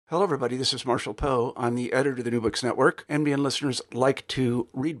Hello, everybody. This is Marshall Poe. I'm the editor of the New Books Network. NBN listeners like to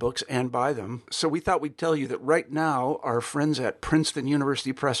read books and buy them. So we thought we'd tell you that right now, our friends at Princeton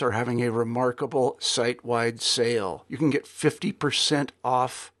University Press are having a remarkable site-wide sale. You can get 50%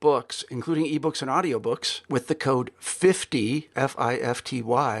 off books, including ebooks and audiobooks, with the code 50,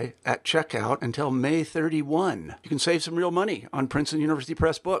 F-I-F-T-Y, at checkout until May 31. You can save some real money on Princeton University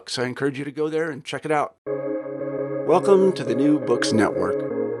Press books. I encourage you to go there and check it out. Welcome to the New Books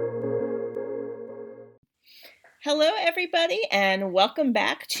Network. Hello, everybody, and welcome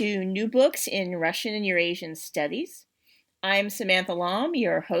back to New Books in Russian and Eurasian Studies. I'm Samantha Lom,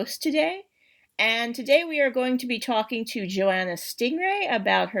 your host today, and today we are going to be talking to Joanna Stingray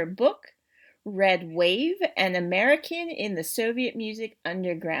about her book, Red Wave, An American in the Soviet Music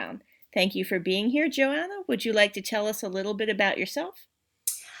Underground. Thank you for being here, Joanna. Would you like to tell us a little bit about yourself?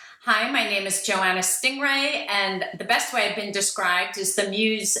 Hi, my name is Joanna Stingray, and the best way I've been described is the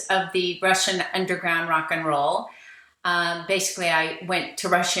muse of the Russian underground rock and roll. Basically, I went to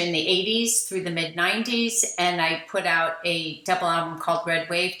Russia in the 80s through the mid-90s, and I put out a double album called Red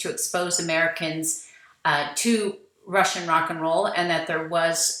Wave to expose Americans to Russian rock and roll, and that there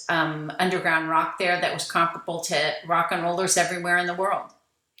was underground rock there that was comparable to rock and rollers everywhere in the world.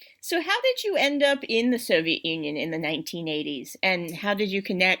 So how did you end up in the Soviet Union in the 1980s, and how did you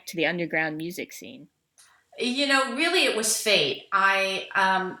connect to the underground music scene? You know, really it was fate. I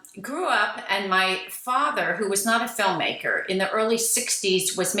grew up, and my father, who was not a filmmaker, in the early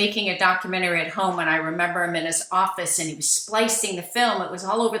 60s was making a documentary at home, and I remember him in his office, and he was splicing the film. It was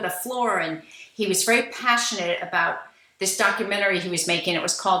all over the floor, and he was very passionate about this documentary he was making. It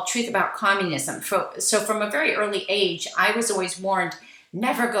was called Truth About Communism. So from a very early age, I was always warned,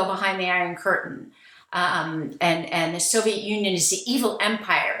 never go behind the Iron Curtain. And the Soviet Union is the evil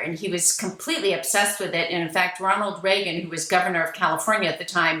empire, and he was completely obsessed with it. And in fact, Ronald Reagan, who was governor of California at the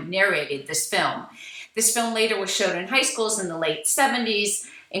time, narrated this film. This film later was showed in high schools in the late 70s,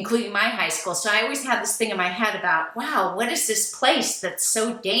 including my high school. So I always had this thing in my head about, wow, what is this place that's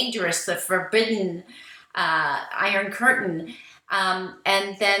so dangerous, the forbidden Iron Curtain?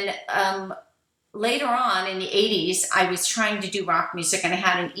 And then later on in the 80s, I was trying to do rock music, and I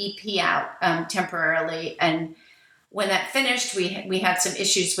had an EP out temporarily. And when that finished, we had some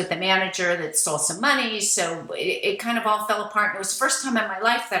issues with the manager that stole some money. So it kind of all fell apart. And it was the first time in my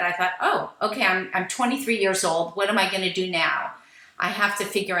life that I thought, oh, okay, I'm 23 years old. What am I going to do now? I have to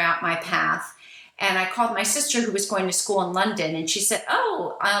figure out my path. And I called my sister, who was going to school in London, and she said,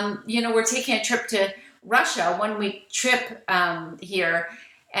 we're taking a trip to Russia, a 1-week trip here.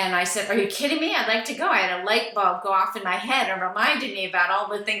 And I said, are you kidding me? I'd like to go. I had a light bulb go off in my head and reminded me about all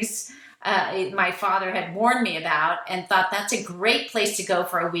the things my father had warned me about, and thought that's a great place to go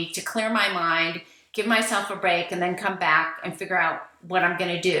for a week to clear my mind, give myself a break, and then come back and figure out what I'm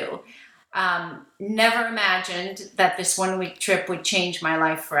going to do. Never imagined that this 1-week trip would change my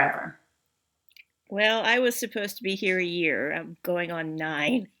life forever. Well, I was supposed to be here a year. I'm going on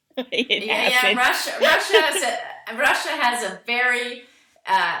 9. Russia has a very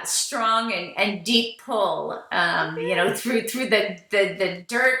strong and deep pull, through the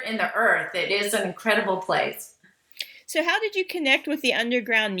dirt and the earth. It is an incredible place. So how did you connect with the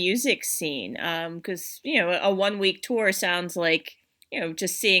underground music scene? Because, a 1-week tour sounds like,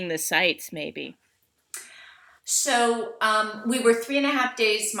 just seeing the sights maybe. So we were 3.5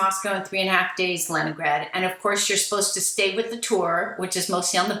 days Moscow and 3.5 days Leningrad. And of course, you're supposed to stay with the tour, which is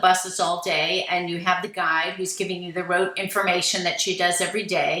mostly on the buses all day. And you have the guide who's giving you the rote information that she does every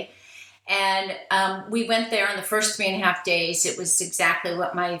day. And we went there on the first 3.5 days. It was exactly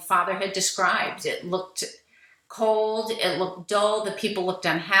what my father had described. It looked cold. It looked dull. The people looked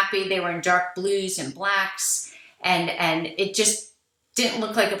unhappy. They were in dark blues and blacks. And it just didn't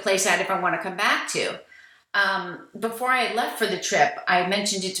look like a place I'd ever want to come back to. Before I left for the trip, I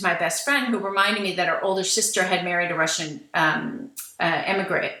mentioned it to my best friend, who reminded me that her older sister had married a Russian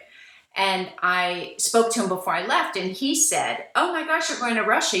immigrant. And I spoke to him before I left, and he said, oh my gosh, you're going to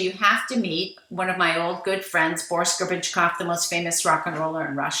Russia. You have to meet one of my old good friends, Boris Grebenshkov, the most famous rock and roller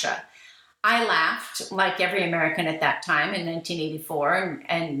in Russia. I laughed, like every American at that time in 1984,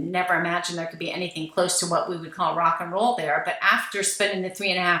 and never imagined there could be anything close to what we would call rock and roll there. But after spending the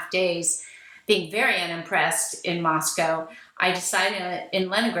 3.5 days being very unimpressed in Moscow, I decided in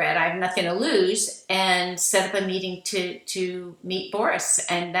Leningrad I have nothing to lose, and set up a meeting to meet Boris,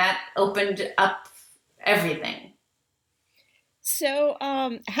 and that opened up everything. So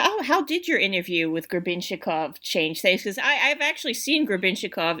how did your interview with Grebenshchikov change things? Because I've actually seen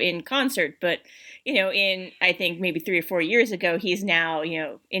Grebenshchikov in concert, but, in, I think, maybe 3 or 4 years ago, he's now,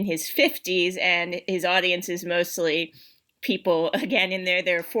 in his 50s, and his audience is mostly people again in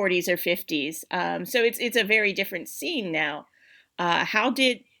their 40s or 50s. So it's a very different scene now.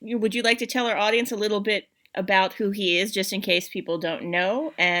 Would you like to tell our audience a little bit about who he is, just in case people don't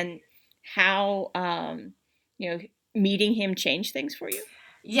know, and how meeting him changed things for you?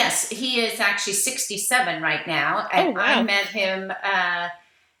 Yes, he is actually 67 right now, and Oh, wow. I met him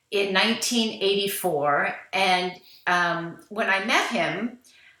in 1984. And when I met him,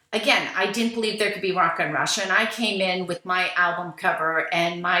 again, I didn't believe there could be rock in Russia, and I came in with my album cover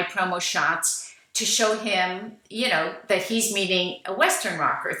and my promo shots to show him, that he's meeting a Western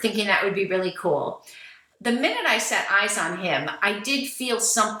rocker, thinking that would be really cool. The minute I set eyes on him, I did feel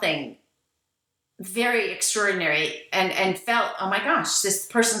something very extraordinary and felt, oh my gosh, this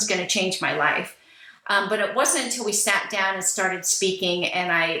person's going to change my life. But it wasn't until we sat down and started speaking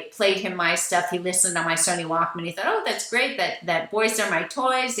and I played him my stuff. He listened on my Sony Walkman. He thought, oh, that's great. That Boys Are My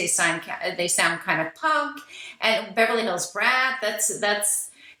Toys. They sound kind of punk. And Beverly Hills Brat,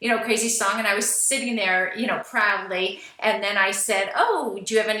 that's crazy song. And I was sitting there, proudly. And then I said, oh,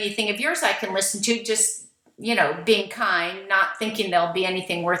 do you have anything of yours I can listen to? Just, being kind, not thinking there'll be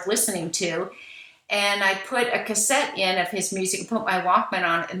anything worth listening to. And I put a cassette in of his music, put my Walkman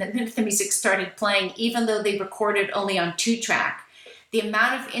on, and the minute the music started playing, even though they recorded only on 2-track, the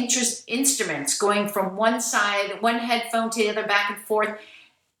amount of instruments going from one side, one headphone to the other, back and forth,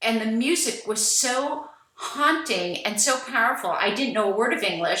 and the music was so haunting and so powerful. I didn't know a word of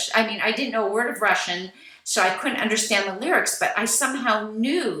English. I didn't know a word of Russian, so I couldn't understand the lyrics, but I somehow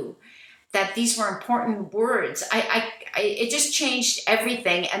knew that these were important words. It just changed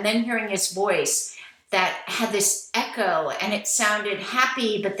everything. And then hearing his voice that had this echo, and it sounded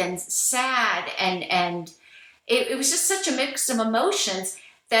happy, but then sad. And it was just such a mix of emotions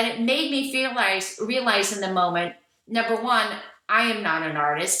that it made me realize in the moment, number one, I am not an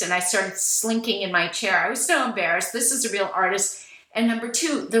artist. And I started slinking in my chair. I was so embarrassed. This is a real artist. And number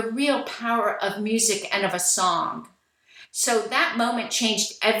two, the real power of music and of a song. So that moment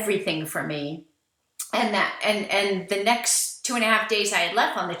changed everything for me. And the next 2.5 days I had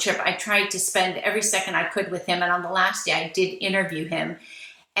left on the trip, I tried to spend every second I could with him. And on the last day, I did interview him.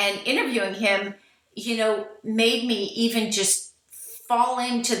 And interviewing him, made me even just fall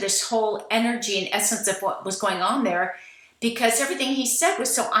into this whole energy and essence of what was going on there, because everything he said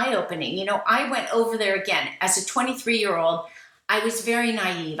was so eye-opening. I went over there again as a 23-year-old. I was very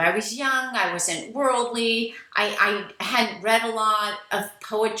naive. I was young. I wasn't worldly. I hadn't read a lot of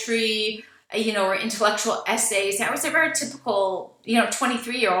poetry, or intellectual essays. I was a very typical,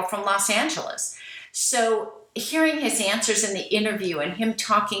 23-year-old from Los Angeles. So hearing his answers in the interview and him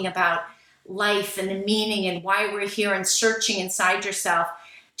talking about life and the meaning and why we're here and searching inside yourself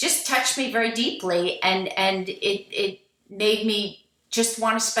just touched me very deeply. And it made me just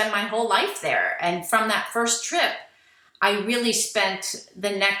want to spend my whole life there. And from that first trip, I really spent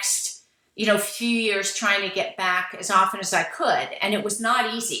the next, few years trying to get back as often as I could. And it was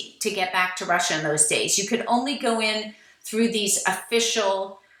not easy to get back to Russia in those days. You could only go in through these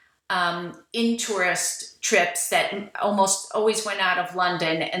official in-tourist trips that almost always went out of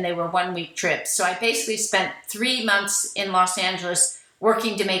London, and they were 1-week trips. So I basically spent 3 months in Los Angeles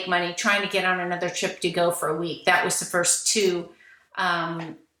working to make money, trying to get on another trip to go for a week. That was the first 2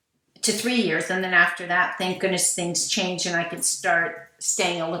 to 3 years. And then after that, thank goodness things changed and I could start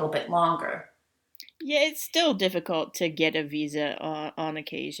staying a little bit longer. Yeah, it's still difficult to get a visa on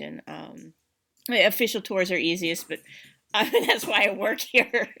occasion. Official tours are easiest, but that's why I work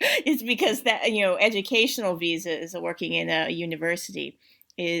here. It's because that, educational visas, working in a university,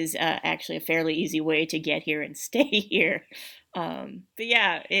 is actually a fairly easy way to get here and stay here. But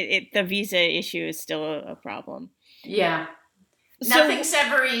yeah, the visa issue is still a problem. Yeah. Nothing's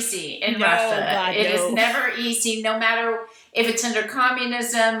ever easy in Russia. God, it is never easy, no matter if it's under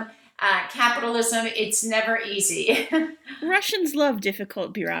communism, capitalism, it's never easy. Russians love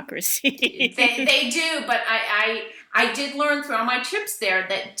difficult bureaucracy. they do, but I did learn through all my trips there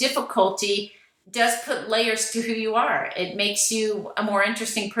that difficulty does put layers to who you are. It makes you a more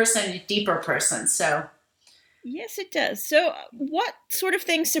interesting person, a deeper person. So yes, it does. So what sort of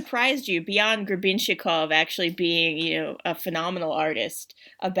things surprised you beyond Grebenshchikov actually being, a phenomenal artist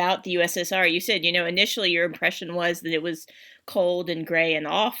about the USSR? You said, initially your impression was that it was cold and gray and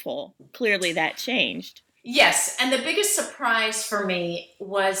awful. Clearly that changed. Yes. And the biggest surprise for me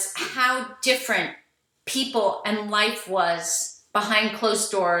was how different people and life was behind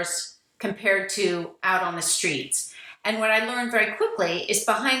closed doors compared to out on the streets. And what I learned very quickly is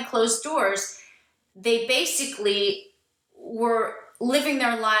behind closed doors, they basically were living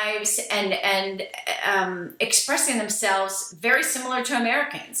their lives and expressing themselves very similar to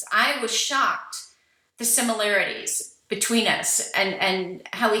Americans. I was shocked the similarities between us, and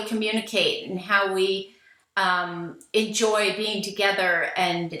how we communicate and how we enjoy being together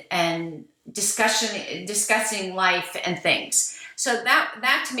and discussing life and things. So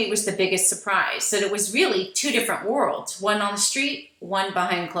that to me was the biggest surprise, that it was really two different worlds, one on the street, one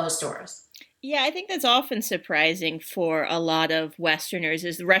behind closed doors. Yeah, I think that's often surprising for a lot of Westerners,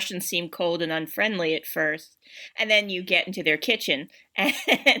 is the Russians seem cold and unfriendly at first, and then you get into their kitchen and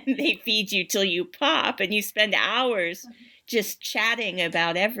they feed you till you pop, and you spend hours just chatting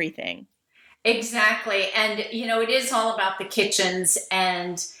about everything. Exactly. And, it is all about the kitchens.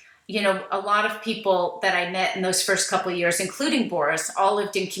 And, a lot of people that I met in those first couple of years, including Boris, all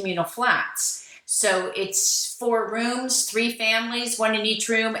lived in communal flats. So it's 4 rooms, 3 families, 1 in each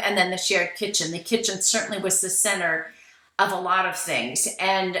room, and then the shared kitchen. The kitchen certainly was the center of a lot of things.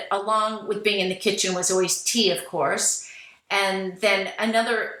 And along with being in the kitchen was always tea, of course. And then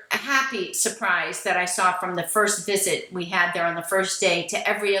another happy surprise that I saw from the first visit we had there on the first day to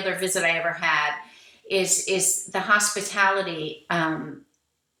every other visit I ever had is the hospitality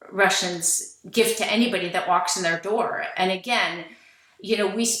Russians give to anybody that walks in their door. And again,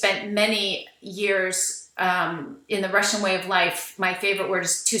 we spent many years in the Russian way of life. My favorite word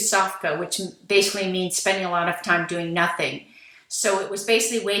is tusovka, which basically means spending a lot of time doing nothing. So it was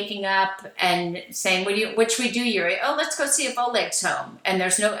basically waking up and saying, what should we do, Yuri? Oh, let's go see if Oleg's home. And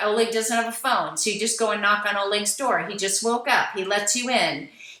Oleg doesn't have a phone. So you just go and knock on Oleg's door. He just woke up. He lets you in.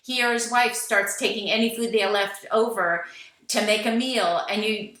 He or his wife starts taking any food they left over to make a meal. And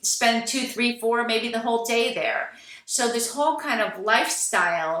you spend 2, 3, 4, maybe the whole day there. So this whole kind of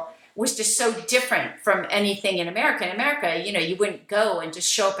lifestyle was just so different from anything in America. In America, you wouldn't go and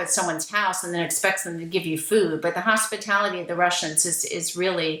just show up at someone's house and then expect them to give you food. But the hospitality of the Russians is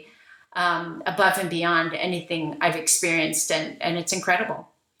really above and beyond anything I've experienced, and it's incredible.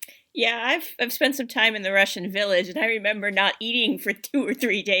 Yeah, I've spent some time in the Russian village, and I remember not eating for 2 or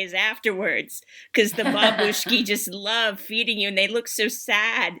 3 days afterwards because the babushki just love feeding you, and they look so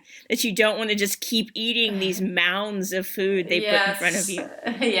sad that you don't want to just keep eating these mounds of food they put in front of you.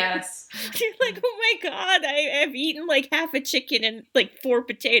 Yes. You're like, oh my God, I've eaten like half a chicken and like 4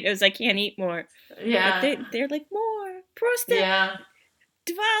 potatoes. I can't eat more. Yeah. But they're like, more. Просто yeah.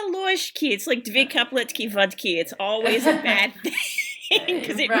 2 ложки. It's like 2 kapletki vodki. It's always a bad thing.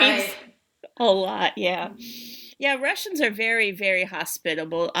 Because it means a lot, yeah. Yeah, Russians are very, very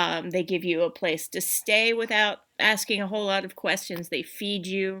hospitable. They give you a place to stay without asking a whole lot of questions. They feed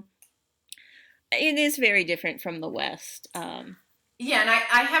you. It is very different from the West. Yeah, and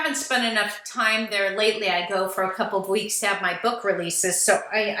I haven't spent enough time there lately. I go for a couple of weeks to have my book releases, so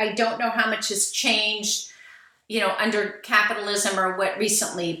I don't know how much has changed, under capitalism or what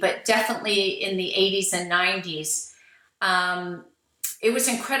recently, but definitely in the 80s and 90s. It was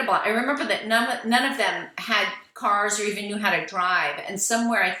incredible. I remember that none of them had cars or even knew how to drive. And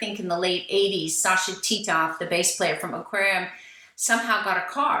somewhere, I think in the late 80s, Sasha Titov, the bass player from Aquarium, somehow got a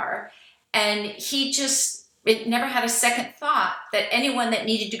car. And it never had a second thought that anyone that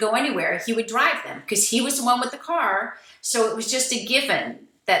needed to go anywhere, he would drive them because he was the one with the car. So it was just a given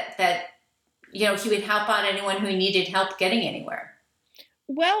that he would help out anyone who needed help getting anywhere.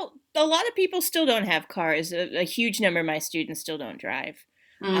 Well, a lot of people still don't have cars. A huge number of my students still don't drive.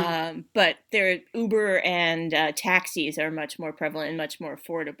 But Uber and taxis are much more prevalent and much more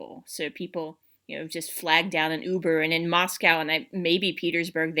affordable. So people, just flag down an Uber. And in Moscow and maybe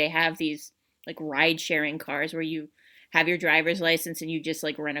Petersburg, they have these like ride-sharing cars where you have your driver's license and you just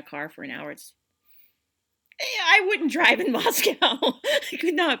like rent a car for an hour. I wouldn't drive in Moscow. I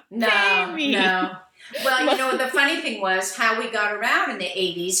could not pay me. No. Well, the funny thing was how we got around in the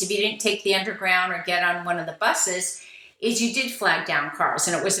 80s, if you didn't take the underground or get on one of the buses, is you did flag down cars.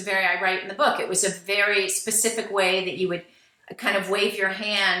 And it was I write in the book, it was a very specific way that you would kind of wave your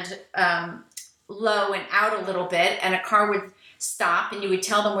hand low and out a little bit, and a car would stop, and you would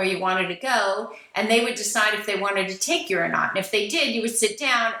tell them where you wanted to go, and they would decide if they wanted to take you or not. And if they did, you would sit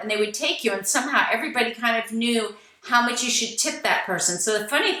down, and they would take you, and somehow everybody kind of knew how much you should tip that person. So the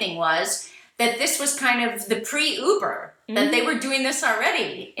funny thing was that this was kind of the pre-Uber, that they were doing this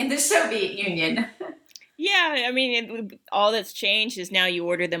already in the Soviet Union. Yeah, I mean, all that's changed is now you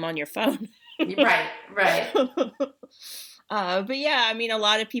order them on your phone. Right. But yeah, I mean, a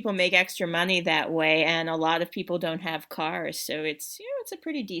lot of people make extra money that way, and a lot of people don't have cars, so it's a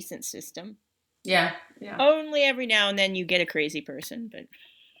pretty decent system. Yeah. Only every now and then you get a crazy person, but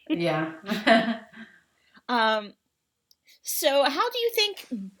yeah. So how do you think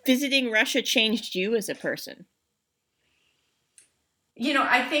visiting Russia changed you as a person?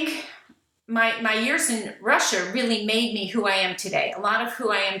 I think my years in Russia really made me who I am today. A lot of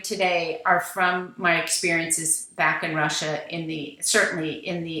who I am today are from my experiences back in Russia certainly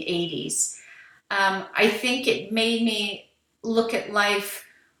in the 80s. I think it made me look at life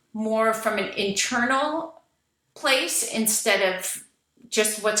more from an internal place instead of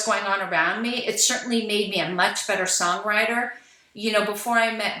just what's going on around me. It certainly made me a much better songwriter. Before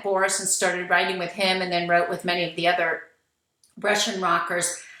I met Boris and started writing with him and then wrote with many of the other Russian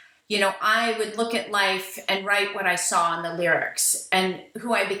rockers, I would look at life and write what I saw in the lyrics. And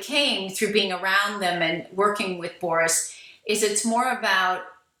who I became through being around them and working with Boris is it's more about,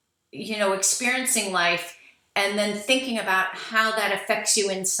 experiencing life and then thinking about how that affects you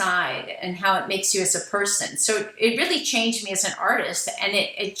inside and how it makes you as a person. So it really changed me as an artist, and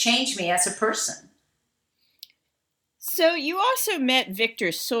it changed me as a person. So you also met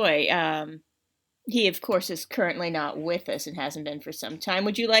Victor Tsoi. He, of course, is currently not with us and hasn't been for some time.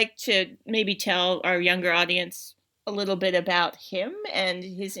 Would you like to maybe tell our younger audience a little bit about him and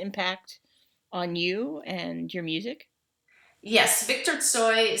his impact on you and your music? Yes, Victor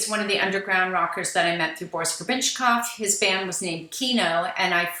Tsoi is one of the underground rockers that I met through Boris Grebenshkov. His band was named Kino,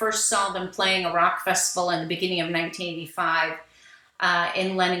 and I first saw them playing a rock festival in the beginning of 1985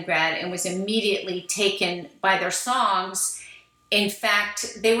 in Leningrad and was immediately taken by their songs. In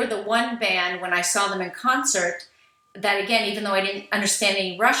fact, they were the one band when I saw them in concert that, again, even though I didn't understand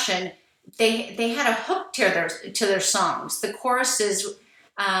any Russian, they had a hook to their songs. The choruses,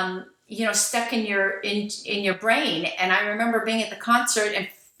 stuck in your brain. And I remember being at the concert and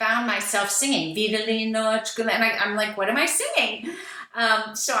found myself singing "Vidali Nochka," and I'm like, what am I singing?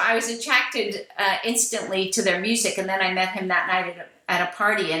 So I was attracted instantly to their music, and then I met him that night at a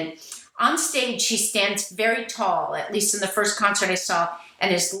party. And on stage, he stands very tall, at least in the first concert I saw,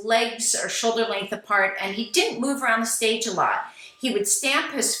 and his legs are shoulder length apart, and he didn't move around the stage a lot. He would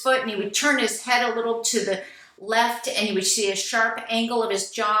stamp his foot, and he would turn his head a little to the left, and you would see a sharp angle of his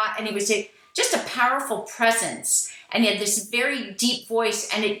jaw, and he was just a powerful presence. And he had this very deep voice,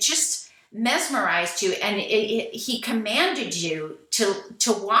 and it just mesmerized you, and he commanded you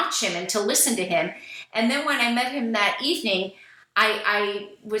to watch him and to listen to him. And then when I met him that evening, I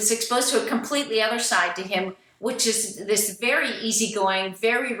was exposed to a completely other side to him, which is this very easygoing,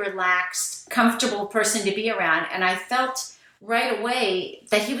 very relaxed, comfortable person to be around. And I felt right away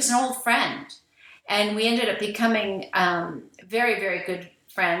that he was an old friend. And we ended up becoming very, very good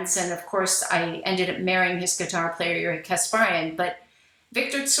friends. And of course, I ended up marrying his guitar player, Yuri Kasparian. But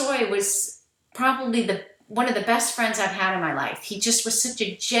Victor Tsoi was probably one of the best friends I've had in my life. He just was such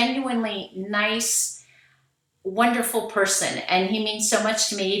a genuinely nice, wonderful person, and he means so much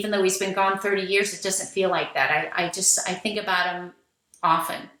to me. Even though he's been gone 30 years, it doesn't feel like that. I think about him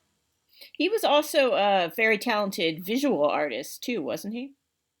often. He was also a very talented visual artist too, wasn't he?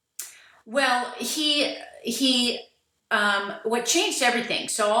 Well, he what changed everything.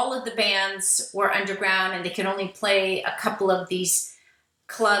 So all of the bands were underground, and they could only play a couple of these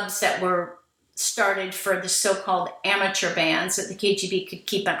clubs that were started for the so-called amateur bands, so the KGB could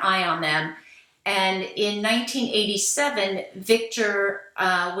keep an eye on them. And in 1987, Victor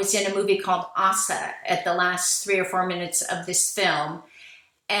was in a movie called Asa at the last 3 or 4 minutes of this film.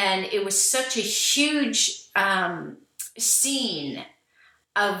 And it was such a huge scene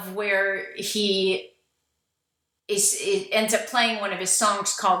of where he ends up playing one of his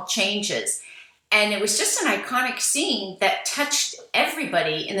songs called Changes. And it was just an iconic scene that touched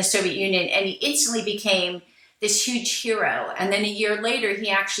everybody in the Soviet Union. And he instantly became this huge hero. And then a year later, he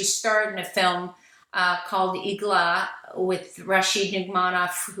actually starred in a film called Igla with Rashid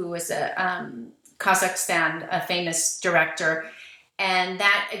Nigmanov, who was a Kazakhstan, a famous director. And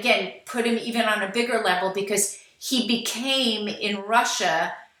that, again, put him even on a bigger level because he became, in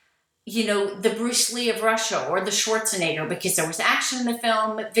Russia, the Bruce Lee of Russia, or the Schwarzenegger, because there was action in the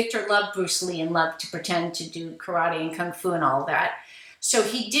film. Victor loved Bruce Lee and loved to pretend to do karate and kung fu and all that. So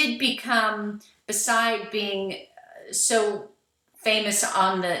he did become, beside being so famous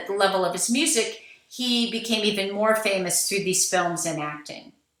on the level of his music, he became even more famous through these films and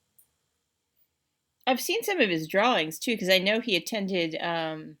acting. I've seen some of his drawings too, because I know he attended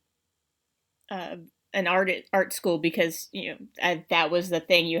an art school because that was the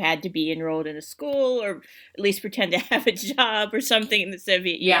thing. You had to be enrolled in a school or at least pretend to have a job or something in the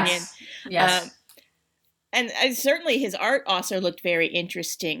Soviet Union. Yes. And certainly his art also looked very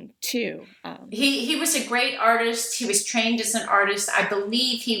interesting too. He was a great artist. He was trained as an artist. I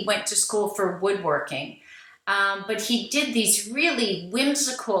believe he went to school for woodworking. But he did these really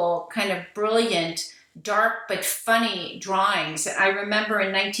whimsical, kind of brilliant, dark but funny drawings. I remember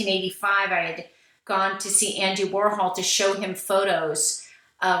in 1985 I had gone to see Andy Warhol to show him photos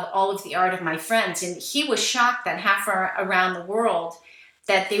of all of the art of my friends. And he was shocked that around the world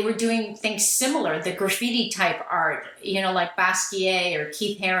that they were doing things similar, the graffiti type art, like Basquiat or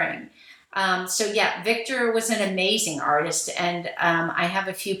Keith Haring. So yeah, Victor was an amazing artist, and I have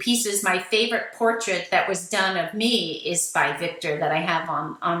a few pieces. My favorite portrait that was done of me is by Victor that I have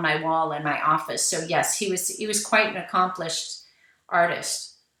on my wall in my office. So yes, he was quite an accomplished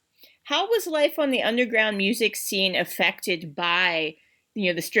artist. How was life on the underground music scene affected by,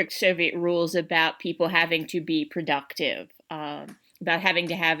 the strict Soviet rules about people having to be productive, about having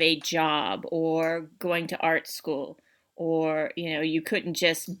to have a job or going to art school? Or, you couldn't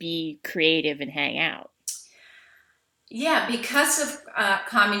just be creative and hang out? Yeah, because of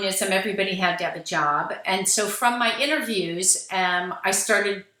communism, everybody had to have a job. And so from my interviews, I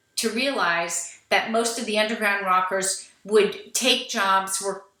started to realize that most of the underground rockers would take jobs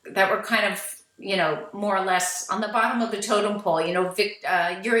that were kind of, more or less on the bottom of the totem pole.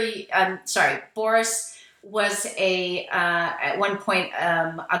 Boris was at one point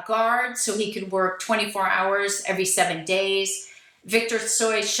a guard, so he could work 24 hours every 7 days. Victor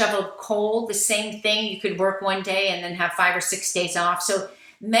Tsoi shoveled coal, the same thing. You could work one day and then have 5 or 6 days off. So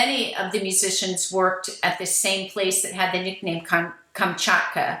many of the musicians worked at the same place that had the nickname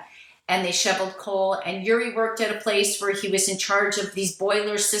Kamchatka, and they shoveled coal. And Yuri worked at a place where he was in charge of these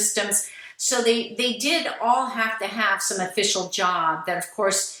boiler systems. So they did all have to have some official job that, of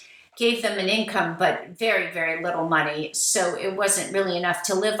course, gave them an income, but very, very little money. So it wasn't really enough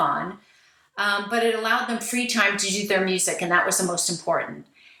to live on. But it allowed them free time to do their music, and that was the most important.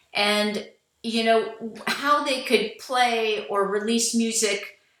 And, how they could play or release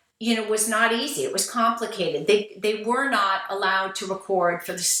music, was not easy. It was complicated. They were not allowed to record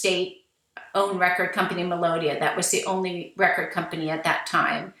for the state-owned record company Melodia. That was the only record company at that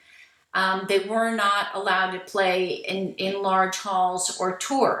time. They were not allowed to play in large halls or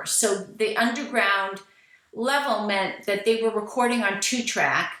tour. So the underground level meant that they were recording on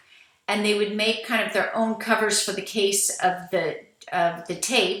 2-track, and they would make kind of their own covers for the case of the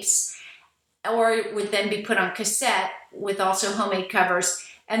tapes, or it would then be put on cassette with also homemade covers,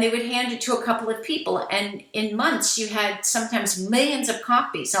 and they would hand it to a couple of people. And in months, you had sometimes millions of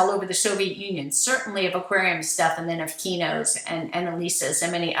copies all over the Soviet Union, certainly of Aquarium stuff, and then of Kino's and Elisa's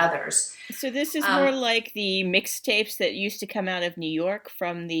and many others. So this is more like the mixtapes that used to come out of New York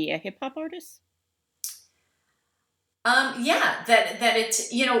from the hip-hop artists? That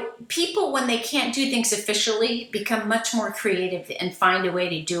it's, people, when they can't do things officially, become much more creative and find a way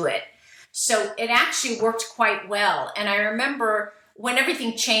to do it. So it actually worked quite well. And I remember when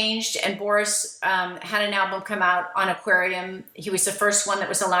everything changed and Boris had an album come out on Aquarium, he was the first one that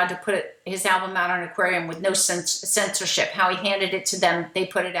was allowed to put his album out on Aquarium with no censorship. How he handed it to them, they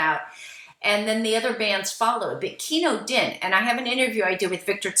put it out. And then the other bands followed, but Kino didn't. And I have an interview I did with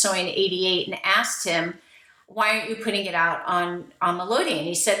Victor Tsoi in '88 and asked him, why aren't you putting it out on Melodia? And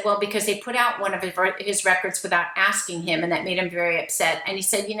he said, well, because they put out one of his records without asking him, and that made him very upset. And he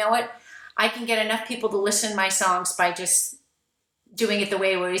said, you know what? I can get enough people to listen to my songs by just doing it the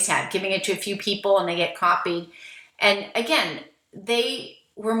way we always have, giving it to a few people and they get copied. And again, they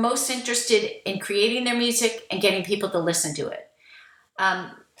were most interested in creating their music and getting people to listen to it.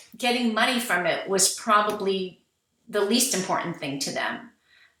 Getting money from it was probably the least important thing to them.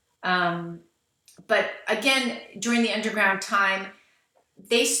 But again, during the underground time,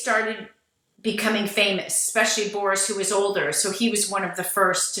 they started becoming famous, especially Boris, who was older. So he was one of the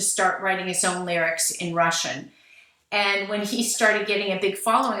first to start writing his own lyrics in Russian. And when he started getting a big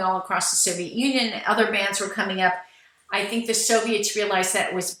following all across the Soviet Union, other bands were coming up. I think the Soviets realized that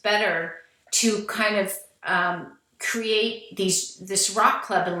it was better to kind of create this rock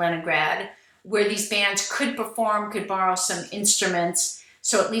club in Leningrad where these bands could perform, could borrow some instruments,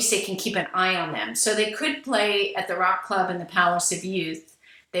 so at least they can keep an eye on them. So they could play at the rock club in the Palace of Youth.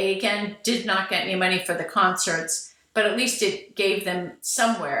 They, again, did not get any money for the concerts, but at least it gave them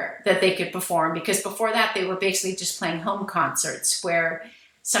somewhere that they could perform, because before that they were basically just playing home concerts where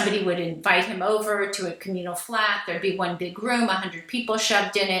somebody would invite him over to a communal flat. There'd be one big room, 100 people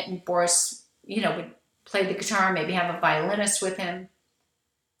shoved in it, and Boris, would play the guitar, maybe have a violinist with him.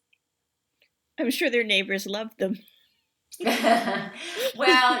 I'm sure their neighbors loved them.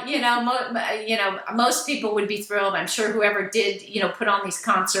 Well, most people would be thrilled. I'm sure whoever did, put on these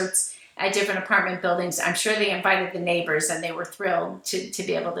concerts at different apartment buildings, I'm sure they invited the neighbors and they were thrilled to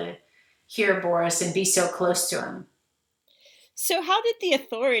be able to hear Boris and be so close to him. So how did the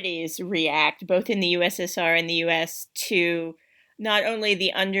authorities react, both in the USSR and the US, to not only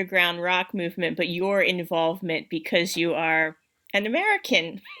the underground rock movement, but your involvement because you are an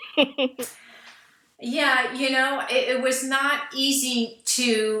American? Yeah, it was not easy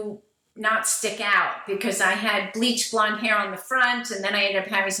to not stick out because I had bleached blonde hair on the front, and then I ended up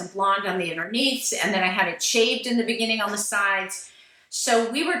having some blonde on the underneath, and then I had it shaved in the beginning on the sides.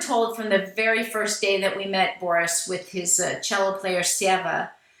 So we were told from the very first day that we met Boris with his cello player Seva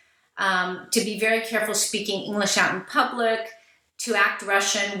to be very careful speaking English out in public, to act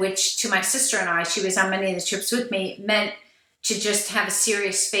Russian, which to my sister and I, she was on many of the trips with me, meant to just have a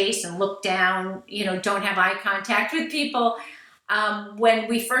serious face and look down, don't have eye contact with people. When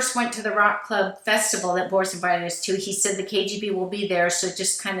we first went to the Rock Club Festival that Boris invited us to, he said the KGB will be there, so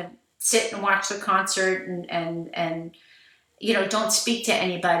just kind of sit and watch the concert and don't speak to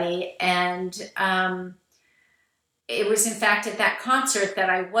anybody. And it was in fact at that concert that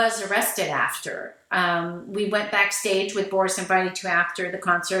I was arrested after. We went backstage with Boris invited to after the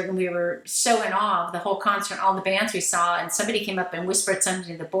concert, and we were so in awe of the whole concert, all the bands we saw, and somebody came up and whispered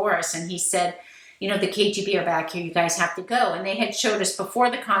something to Boris, and he said, the KGB are back here, you guys have to go. And they had showed us before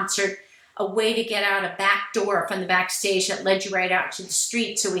the concert a way to get out a back door from the backstage that led you right out to the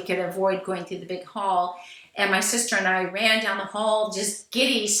street so we could avoid going through the big hall. And my sister and I ran down the hall just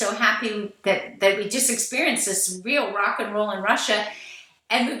giddy, so happy that we just experienced this real rock and roll in Russia.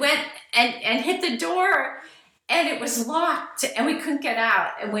 And we went and hit the door, and it was locked, and we couldn't get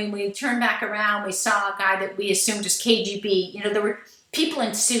out. And when we turned back around, we saw a guy that we assumed was KGB. There were people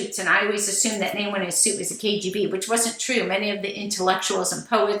in suits, and I always assumed that anyone in a suit was a KGB, which wasn't true. Many of the intellectuals and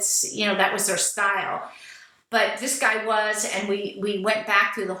poets, that was their style. But this guy was, and we went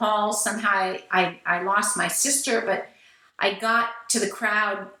back through the hall. Somehow I lost my sister, but I got to the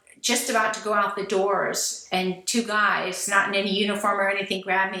crowd just about to go out the doors, and two guys, not in any uniform or anything,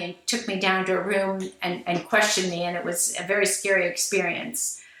 grabbed me and took me down to a room and questioned me, and it was a very scary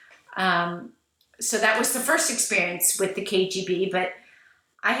experience. So that was the first experience with the KGB, but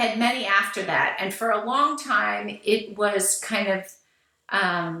I had many after that. And for a long time, it was kind of,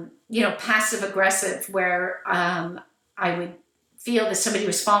 passive aggressive, where I would feel that somebody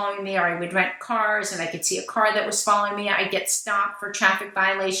was following me, or I would rent cars and I could see a car that was following me. I'd get stopped for traffic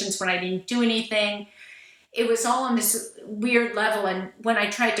violations when I didn't do anything. It was all on this weird level. And when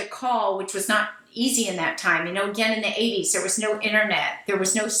I tried to call, which was not easy in that time, again in the 80s, there was no internet, there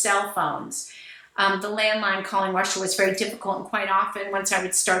was no cell phones. The landline calling Russia was very difficult, and quite often once I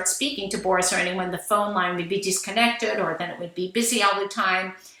would start speaking to Boris or anyone, the phone line would be disconnected, or then it would be busy all the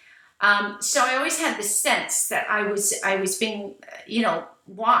time. So I always had this sense that I was being,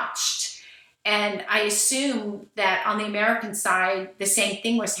 watched, and I assumed that on the American side the same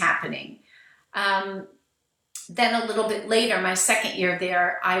thing was happening. Then a little bit later, my second year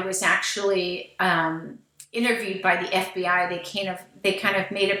there, I was actually interviewed by the FBI. They kind of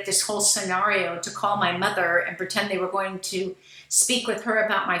made up this whole scenario to call my mother and pretend they were going to speak with her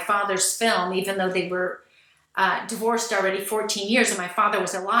about my father's film, even though they were divorced already 14 years and my father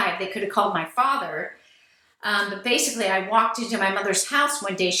was alive. They could have called my father. But basically, I walked into my mother's house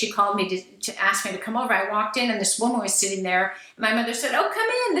one day. She called me to ask me to come over. I walked in, and this woman was sitting there. My mother said, "Oh, come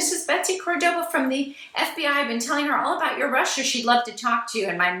in. This is Betsy Cordova from the FBI. I've been telling her all about your Russia. She'd love to talk to you."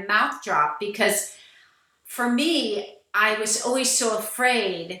 And my mouth dropped, because for me, I was always so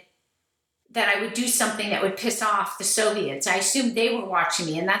afraid that I would do something that would piss off the Soviets. I assumed they were watching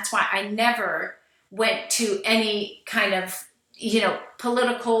me, and that's why I never went to any kind of,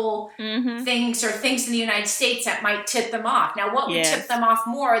 political things or things in the United States that might tip them off. Now, what would tip them off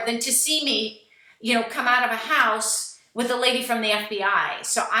more than to see me, come out of a house with a lady from the FBI?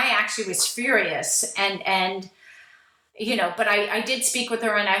 So I actually was furious, and but I did speak with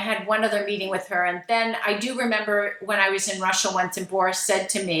her, and I had one other meeting with her. And then I do remember when I was in Russia once, and Boris said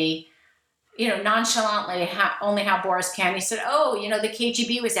to me, nonchalantly, only how Boris can, he said, "Oh, the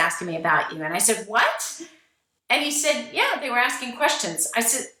KGB was asking me about you." And I said, "What?" And he said, "Yeah, they were asking questions." I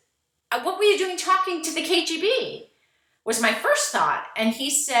said, "What were you doing talking to the KGB?" was my first thought. And he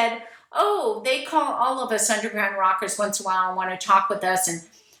said, "Oh, they call all of us underground rockers once in a while and want to talk with us. And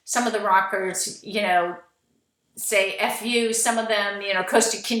some of the rockers, say F you. Some of them,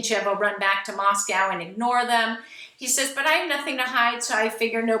 Kostya Kinchev will run back to Moscow and ignore them." He says, "But I have nothing to hide, so I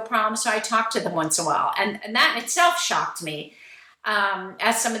figure no problem. So I talk to them once in a while." And that in itself shocked me,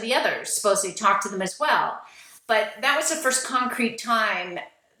 as some of the others supposedly talked to them as well. But that was the first concrete time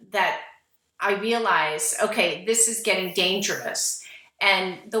that I realized, okay, this is getting dangerous.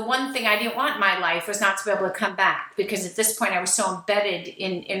 And the one thing I didn't want in my life was not to be able to come back, because at this point I was so embedded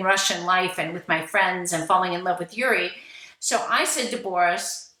in Russian life and with my friends and falling in love with Yuri. So I said to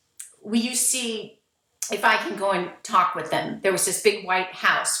Boris, "Will you see if I can go and talk with them?" There was this big white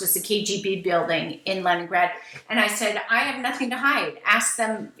house, was the KGB building in Leningrad. And I said, "I have nothing to hide. Ask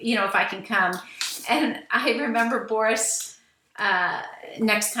them, if I can come." And I remember Boris,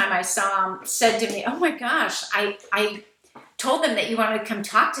 next time I saw him, said to me, "Oh my gosh, I told them that you wanted to come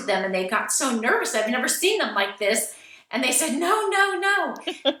talk to them, and they got so nervous. I've never seen them like this." And they said, "No,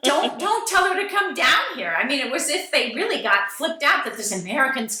 don't tell her to come down here." I mean, it was as if they really got flipped out that this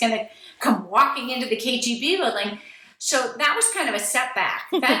American's going to come walking into the KGB building. So that was kind of a setback.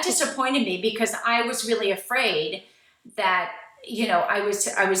 That disappointed me because I was really afraid that, I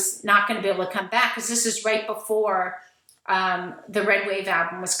was not going to be able to come back, because this is right before the Red Wave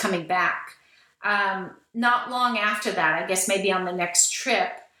album was coming back. Not long after that, I guess maybe on the next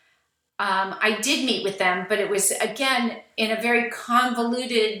trip, I did meet with them, but it was, again, in a very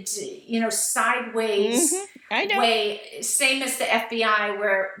convoluted, sideways way, same as the FBI,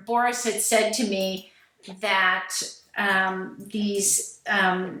 where Boris had said to me that these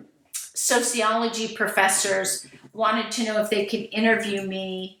sociology professors wanted to know if they could interview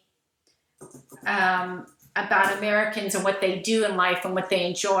me about Americans and what they do in life and what they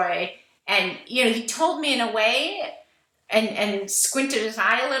enjoy. And, he told me in a way and squinted his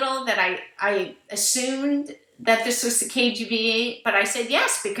eye a little that I assumed that this was the KGB, but I said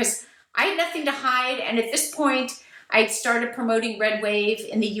yes, because I had nothing to hide. And at this point, I'd started promoting Red Wave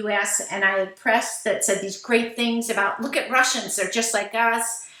in the US, and I had press that said these great things about, look at Russians, they're just like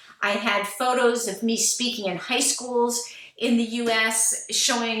us. I had photos of me speaking in high schools in the US,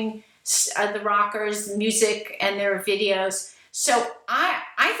 showing the rockers, the music, and their videos. So I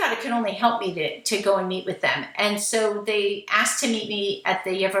thought it could only help me to go and meet with them. And so they asked to meet me at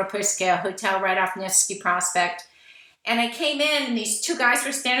the Evropejskaya Hotel right off Nevsky Prospect. And I came in, and these two guys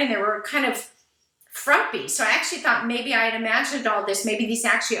were standing there, were kind of frumpy. So I actually thought maybe I had imagined all this. Maybe these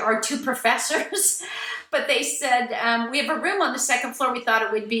actually are two professors. But they said, we have a room on the second floor. We thought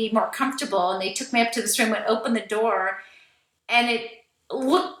it would be more comfortable. And they took me up to this room and opened the door. And it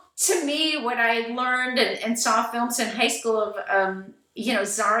looked to me what I learned and saw films in high school of,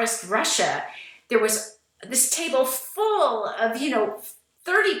 Tsarist Russia. There was this table full of,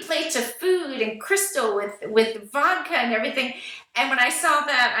 30 plates of food and crystal with vodka and everything. And when I saw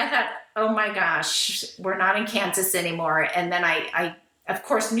that, I thought, oh my gosh, we're not in Kansas anymore. And then I of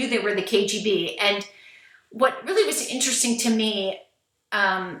course, knew they were the KGB. And what really was interesting to me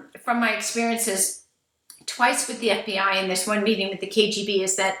from my experiences twice with the FBI and this one meeting with the KGB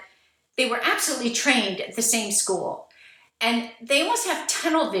is that they were absolutely trained at the same school. And they almost have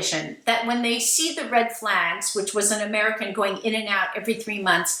tunnel vision that when they see the red flags, which was an American going in and out every 3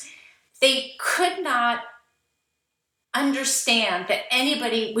 months, they could not understand that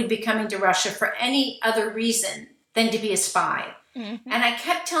anybody would be coming to Russia for any other reason than to be a spy. Mm-hmm. And I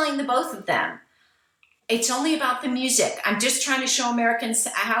kept telling the both of them, it's only about the music. I'm just trying to show Americans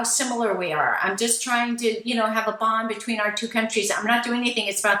how similar we are. I'm just trying to, have a bond between our two countries. I'm not doing anything.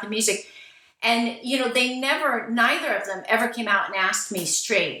 It's about the music. And, neither of them ever came out and asked me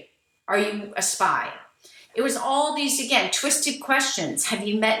straight, are you a spy? It was all these, again, twisted questions. Have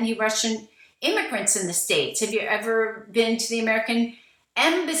you met any Russian immigrants in the States? Have you ever been to the American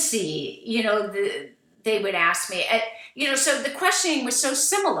embassy? They would ask me. So the questioning was so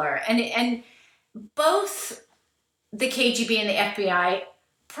similar. And both the KGB and the FBI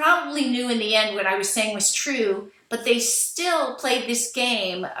probably knew in the end what I was saying was true, but they still played this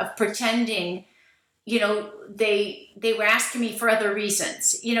game of pretending, they were asking me for other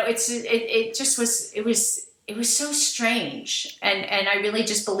reasons. It was so strange. And I really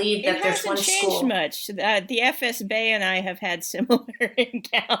just believe that there's one school. It hasn't changed much. The FSB and I have had similar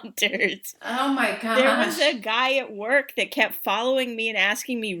encounters. Oh my gosh. There was a guy at work that kept following me and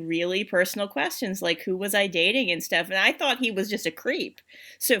asking me really personal questions, like who was I dating and stuff. And I thought he was just a creep.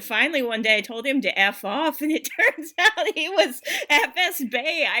 So finally one day I told him to F off, and it turns out he was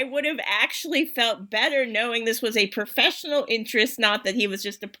FSB. I would have actually felt better knowing this was a professional interest, not that he was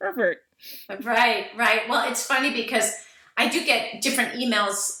just a pervert. Right. Well, it's funny because I do get different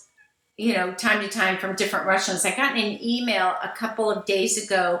emails, time to time from different Russians. I got an email a couple of days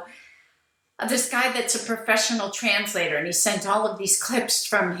ago of this guy that's a professional translator, and he sent all of these clips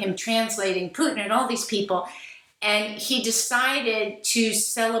from him translating Putin and all these people. And he decided to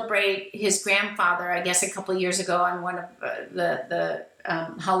celebrate his grandfather, I guess, a couple of years ago on one of the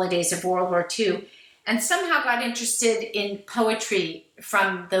holidays of World War II. And somehow got interested in poetry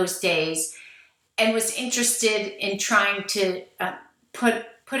from those days and was interested in trying to put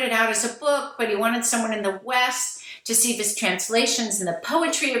it out as a book, but he wanted someone in the West to see if his translations and the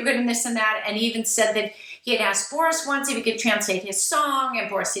poetry are good and this and that. And he even said that he had asked Boris once if he could translate his song, and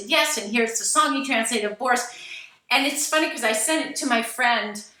Boris said yes, and here's the song he translated of Boris. And it's funny because I sent it to my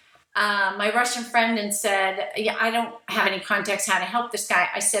friend my Russian friend and said, yeah, I don't have any contacts how to help this guy.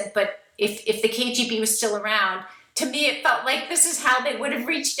 I said, but if the KGB was still around, to me, it felt like this is how they would have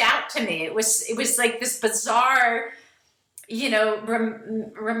reached out to me. It was like this bizarre,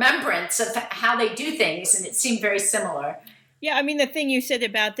 remembrance of how they do things. And it seemed very similar. Yeah, I mean, the thing you said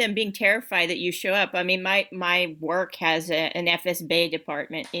about them being terrified that you show up. I mean, my work has an FSB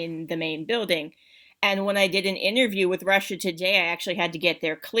department in the main building. And when I did an interview with Russia Today, I actually had to get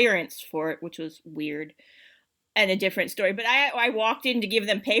their clearance for it, which was weird and a different story. But I walked in to give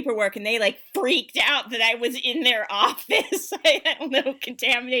them paperwork and they like freaked out that I was in their office. I don't know,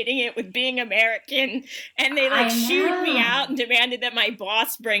 contaminating it with being American. And they like shooed me out and demanded that my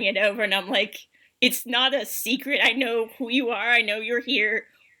boss bring it over. And I'm like, it's not a secret. I know who you are. I know you're here.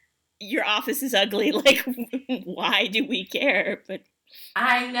 Your office is ugly. Like, why do we care? But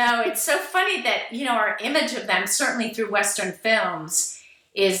I know. It's so funny that, our image of them, certainly through Western films,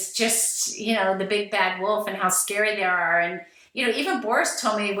 is just, the big bad wolf and how scary they are. And, even Boris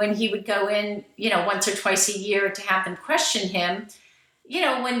told me when he would go in, once or twice a year to have them question him,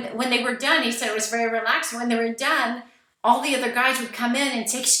 when they were done, he said it was very relaxing. When they were done, all the other guys would come in and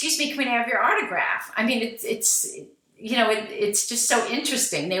say, excuse me, can I have your autograph? I mean, it's just so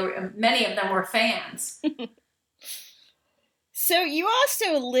interesting. Many of them were fans. So you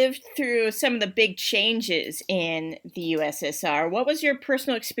also lived through some of the big changes in the USSR. What was your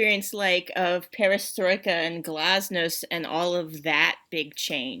personal experience like of perestroika and glasnost and all of that big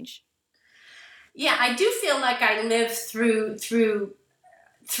change? Yeah, I do feel like I lived through three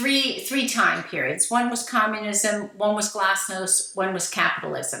time periods. One was communism, one was glasnost, one was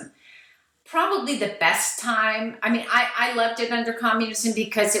capitalism. Probably the best time. I mean, I loved it under communism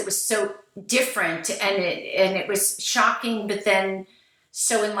because it was so different and it was shocking, but then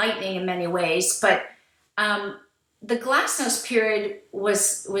so enlightening in many ways. But the glasnost period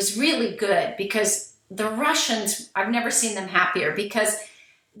was really good because the Russians, I've never seen them happier because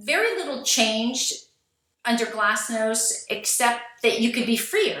very little changed under glasnost, except that you could be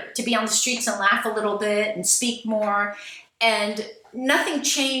freer to be on the streets and laugh a little bit and speak more. And nothing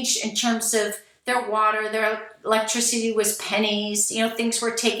changed in terms of their water, their electricity was pennies, things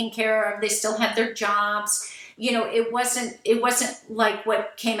were taken care of. They still had their jobs. It wasn't like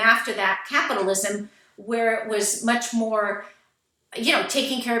what came after that, capitalism, where it was much more,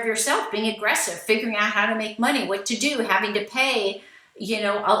 taking care of yourself, being aggressive, figuring out how to make money, what to do, having to pay,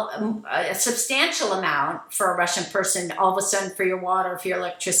 a substantial amount for a Russian person all of a sudden for your water, for your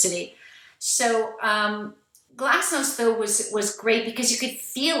electricity. So, glasnost, though, was great because you could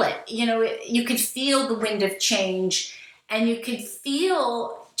feel it. You could feel the wind of change and you could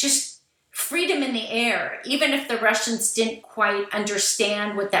feel just freedom in the air, even if the Russians didn't quite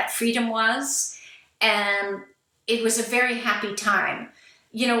understand what that freedom was. And it was a very happy time.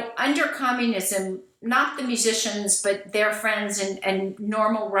 Under communism, not the musicians, but their friends and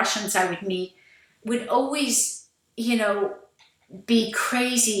normal Russians I would meet would always, be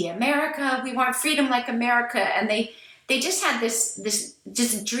crazy. America, we want freedom like America. And they just had this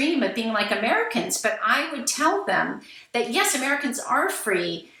just dream of being like Americans. But I would tell them that yes, Americans are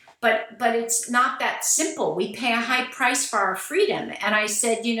free, but it's not that simple. We pay a high price for our freedom. And I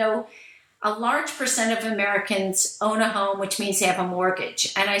said, a large percent of Americans own a home, which means they have a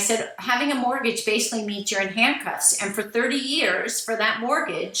mortgage. And I said, having a mortgage basically means you're in handcuffs. And for 30 years, for that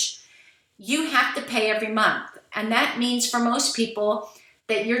mortgage, you have to pay every month. And that means for most people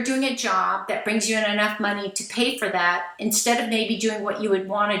that you're doing a job that brings you in enough money to pay for that instead of maybe doing what you would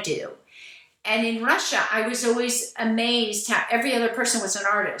want to do. And in Russia, I was always amazed how every other person was an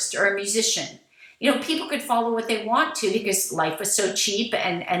artist or a musician. People could follow what they want to because life was so cheap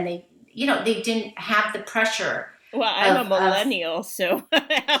and they, they didn't have the pressure. Well, I'm a millennial, so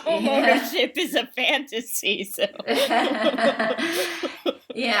home ownership is a fantasy. So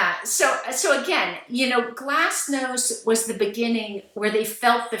yeah. So again, glasnost was the beginning where they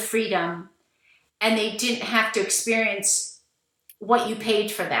felt the freedom and they didn't have to experience what you paid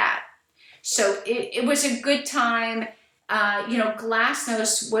for that. So it was a good time.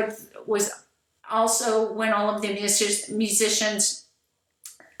 Glasnost was also when all of the musicians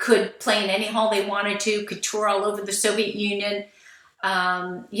could play in any hall they wanted to, could tour all over the Soviet Union.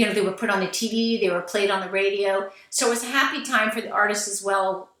 They were put on the TV, they were played on the radio. So it was a happy time for the artists as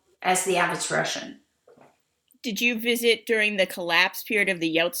well as the average Russian. Did you visit during the collapse period of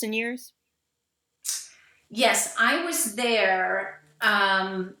the Yeltsin years? Yes, I was there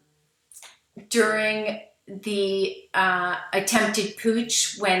during the attempted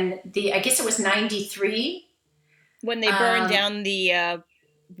putsch when I guess it was 93. When they burned down the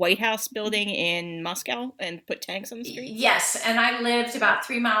White House building in Moscow and put tanks on the street? Yes, and I lived about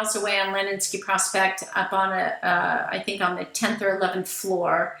 3 miles away on Leninsky Prospect, up on I think on the 10th or 11th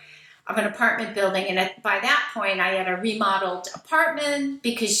floor of an apartment building. And by that point, I had a remodeled apartment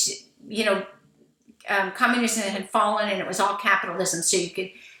because, communism had fallen and it was all capitalism. So you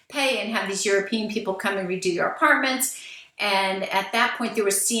could pay and have these European people come and redo your apartments. And at that point, there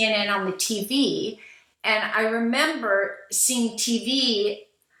was CNN on the TV. And I remember seeing TV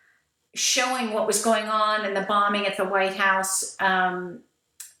showing what was going on and the bombing at the White House. And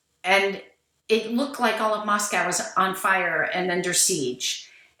it looked like all of Moscow was on fire and under siege.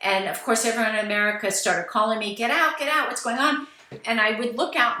 And of course, everyone in America started calling me, get out, what's going on? And I would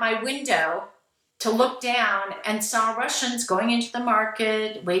look out my window to look down and saw Russians going into the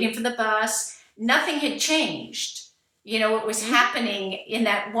market, waiting for the bus. Nothing had changed. What was happening in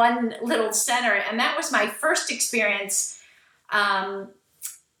that one little center. And that was my first experience to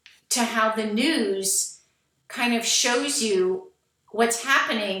how the news kind of shows you what's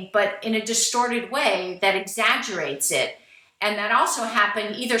happening, but in a distorted way that exaggerates it. And that also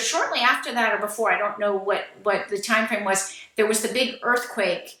happened either shortly after that or before. I don't know what the time frame was. There was the big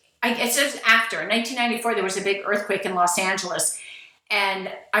earthquake. It says after. In 1994, there was a big earthquake in Los Angeles.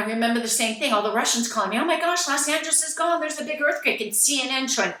 And I remember the same thing. All the Russians calling me, oh my gosh, Los Angeles is gone. There's a big earthquake. And CNN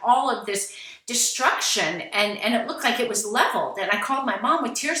showing all of this destruction. And it looked like it was leveled. And I called my mom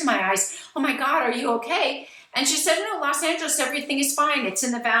with tears in my eyes. Oh my God, are you okay? And she said, no, Los Angeles, everything is fine. It's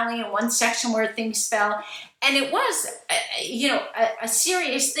in the valley in one section where things fell. And it was, a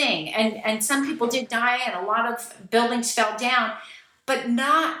serious thing. And some people did die and a lot of buildings fell down, but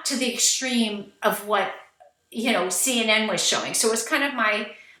not to the extreme of what, CNN was showing. So it was kind of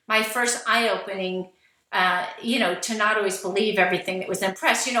my first eye-opening, to not always believe everything that was in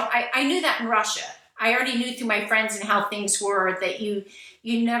press. I knew that in Russia. I already knew through my friends and how things were that you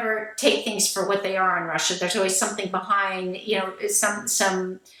never take things for what they are in Russia. There's always something behind,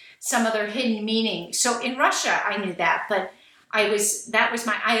 some other hidden meaning. So in Russia, I knew that, but that was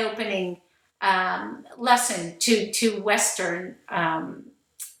my eye-opening lesson to Western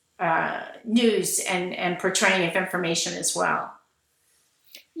news and portraying of information as well.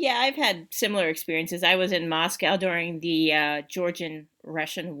 Yeah, I've had similar experiences. I was in Moscow during the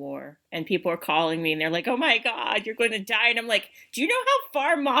Georgian-Russian war, and people were calling me, and they're like, oh my God, you're going to die. And I'm like, do you know how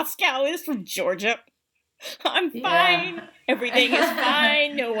far Moscow is from Georgia? I'm fine. Yeah. Everything is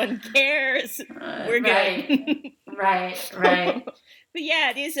fine. No one cares. We're good. Right. But yeah,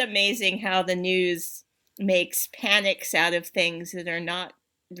 it is amazing how the news makes panics out of things that are not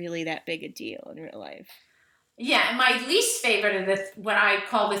really that big a deal in real life. Yeah, and my least favorite of what I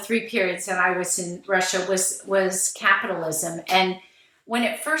call the 3 periods that I was in Russia was capitalism. And when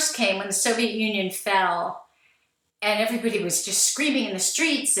it first came, when the Soviet Union fell, and everybody was just screaming in the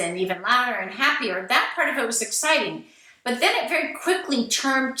streets and even louder and happier, that part of it was exciting. But then it very quickly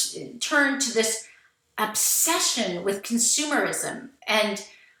turned to this obsession with consumerism. And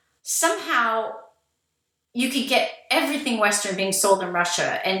somehow you could get everything Western being sold in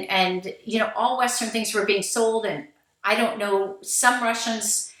Russia. And all Western things were being sold. And I don't know, some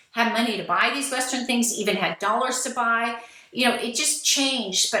Russians had money to buy these Western things, even had dollars to buy. It just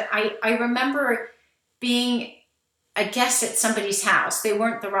changed. But I remember being a guest at somebody's house. They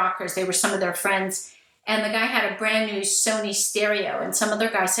weren't the Rockers. They were some of their friends. And the guy had a brand new Sony stereo. And some other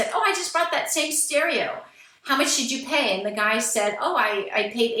guy said, oh, I just bought that same stereo. How much did you pay? And the guy said, oh, I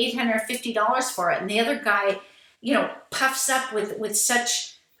paid $850 for it. And the other guy, puffs up with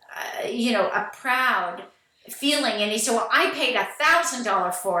such, a proud feeling. And he said, well, I paid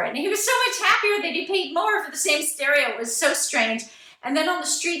 $1,000 for it. And he was so much happier that he paid more for the same stereo. It was so strange. And then on the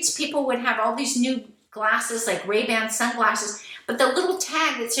streets, people would have all these new glasses, like Ray-Ban sunglasses, but the little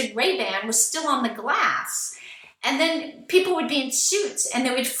tag that said Ray-Ban was still on the glass. And then people would be in suits and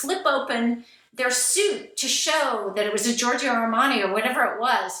they would flip open their suit to show that it was a Giorgio Armani or whatever it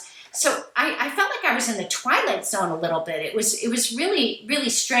was. So I felt like I was in the Twilight Zone a little bit. It was really, really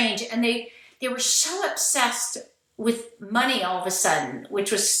strange. And they were so obsessed with money all of a sudden,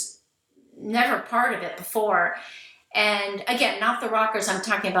 which was never part of it before. And again, not the Rockers, I'm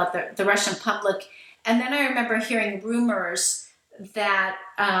talking about the Russian public. And then I remember hearing rumors that,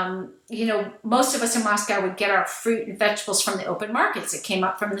 most of us in Moscow would get our fruit and vegetables from the open markets. It came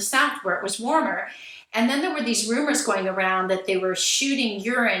up from the south where it was warmer. And then there were these rumors going around that they were shooting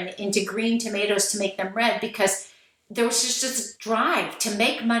urine into green tomatoes to make them red because there was just this drive to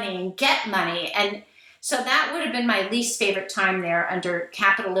make money and get money. And so that would have been my least favorite time there under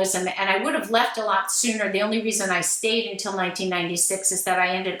capitalism. And I would have left a lot sooner. The only reason I stayed until 1996 is that I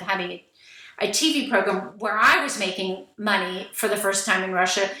ended up having a TV program where I was making money for the first time in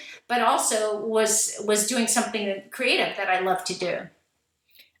Russia, but also was doing something creative that I love to do.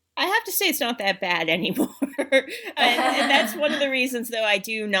 I have to say it's not that bad anymore. And that's one of the reasons, though, I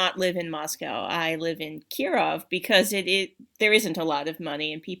do not live in Moscow. I live in Kirov because there isn't a lot of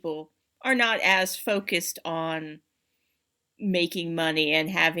money and people are not as focused on making money and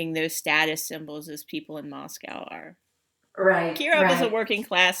having those status symbols as people in Moscow are. Right. Kirov is a working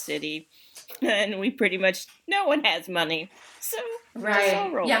class city and no one has money. So,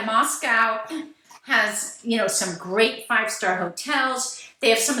 right. Yeah, Moscow has, some great 5-star hotels. They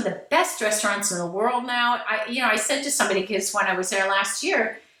have some of the best restaurants in the world now. I said to somebody, because when I was there last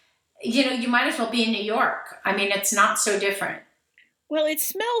year, you might as well be in New York. I mean, it's not so different. Well, it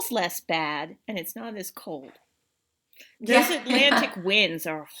smells less bad and it's not as cold. Those Atlantic winds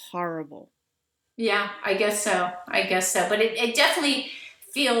are horrible. Yeah, I guess so. But it definitely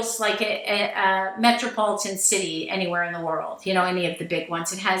feels like a metropolitan city anywhere in the world, any of the big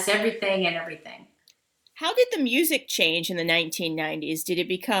ones. It has everything and everything. How did the music change in the 1990s? Did it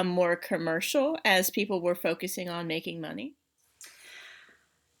become more commercial as people were focusing on making money?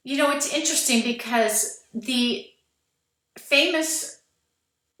 It's interesting because the famous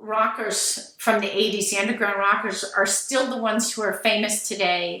rockers from the 80s, the underground rockers, are still the ones who are famous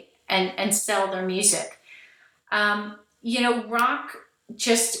today and sell their music. Rock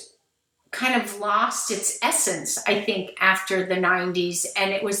just kind of lost its essence, I think, after the 90s,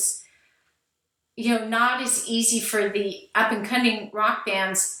 and it was not as easy for the up-and-coming rock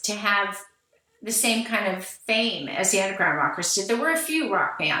bands to have the same kind of fame as the underground rockers did. There were a few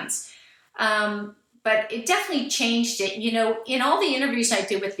rock bands, but it definitely changed it. In all the interviews I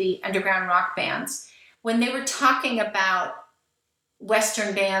did with the underground rock bands, when they were talking about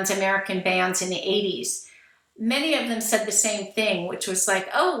Western bands, American bands in the 80s, many of them said the same thing, which was like,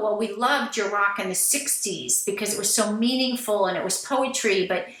 oh, well, we loved your rock in the 60s because it was so meaningful and it was poetry,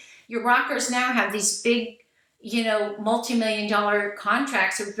 but your rockers now have these big, multi-million-dollar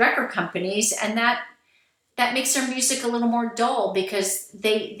contracts with record companies, and that makes their music a little more dull because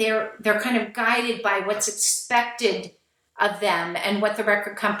they're kind of guided by what's expected of them and what the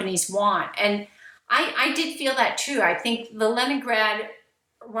record companies want. And I did feel that too. I think the Leningrad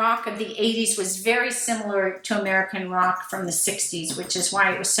rock of the 80s was very similar to American rock from the 60s, which is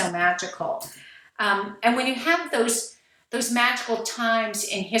why it was so magical. And when you have those magical times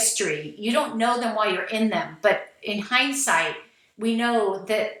in history, you don't know them while you're in them. But in hindsight, we know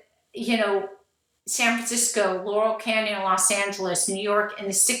that, San Francisco, Laurel Canyon, Los Angeles, New York in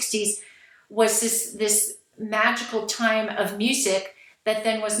the 60s was this magical time of music that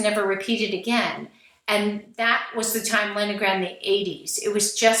then was never repeated again. And that was the time Leningrad in the 80s. It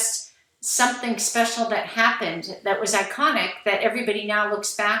was just something special that happened that was iconic that everybody now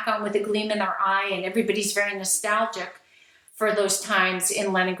looks back on with a gleam in their eye, and everybody's very nostalgic for those times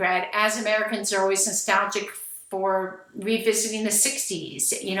in Leningrad, as Americans are always nostalgic for revisiting the 60s.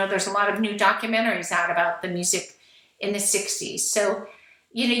 There's a lot of new documentaries out about the music in the 60s. So,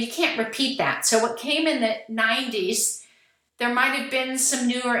 you can't repeat that. So what came in the 90s, there might have been some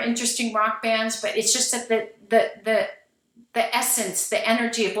new or interesting rock bands, but it's just that the essence, the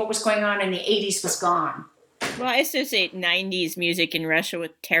energy of what was going on in the 80s was gone. Well, I associate 90s music in Russia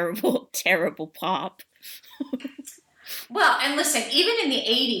with terrible, terrible pop. Well, and listen, even in the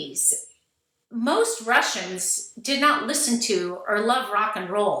 80s, most Russians did not listen to or love rock and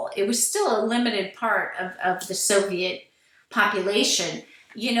roll. It was still a limited part of the Soviet population.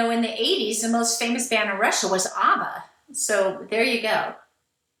 In the 80s, the most famous band in Russia was ABBA. So there you go.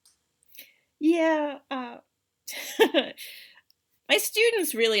 Yeah. My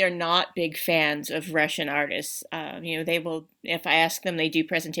students really are not big fans of Russian artists. They will, if I ask them, they do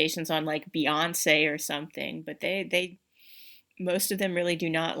presentations on like Beyonce or something, but they most of them really do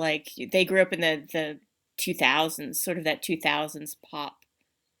not like. They grew up in the 2000s, sort of that 2000s pop.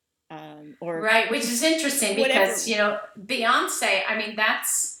 Right, which is interesting because Beyonce. I mean,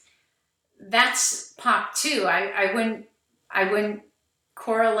 that's pop too. I wouldn't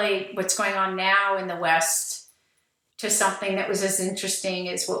correlate what's going on now in the West to something that was as interesting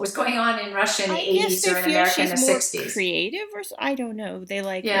as what was going on in Russia in the 80s or in America in the 60s. Creative, or I don't know. They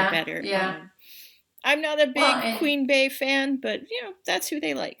like her better. Yeah. I'm not a big Queen Bey fan, but that's who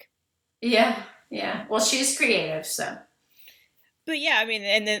they like. Yeah. Well, she's creative, so. But yeah, I mean,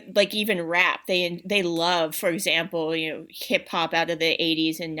 and then like even rap, they love, for example, hip hop out of the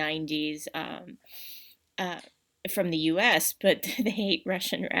 80s and 90s from the U.S., but they hate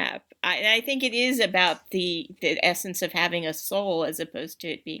Russian rap. I think it is about the essence of having a soul as opposed to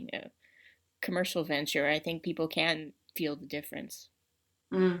it being a commercial venture. I think people can feel the difference.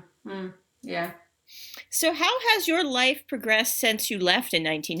 Yeah. So how has your life progressed since you left in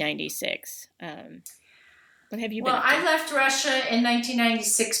 1996? What have you been up to? I left Russia in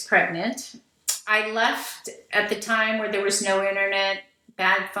 1996 pregnant. I left at the time where there was no internet,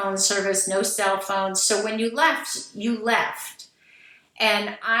 bad phone service, no cell phones. So when you left, you left.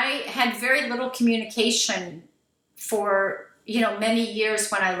 And I had very little communication for, many years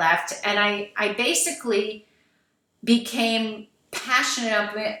when I left. And I basically became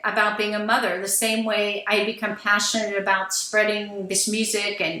passionate about being a mother the same way I had become passionate about spreading this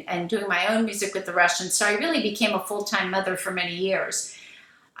music and doing my own music with the Russians. So I really became a full-time mother for many years.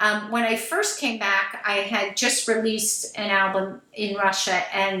 When I first came back, I had just released an album in Russia,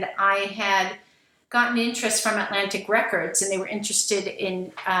 and I had gotten interest from Atlantic Records, and they were interested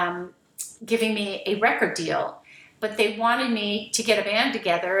in giving me a record deal. But they wanted me to get a band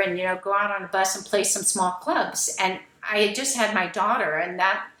together and, go out on a bus and play some small clubs. And I had just had my daughter, and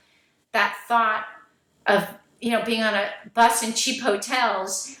that thought of, being on a bus in cheap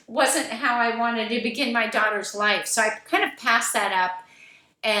hotels wasn't how I wanted to begin my daughter's life. So I kind of passed that up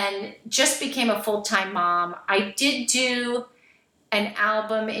and just became a full-time mom. I did do an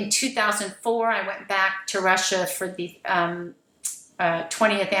album in 2004. I went back to Russia for the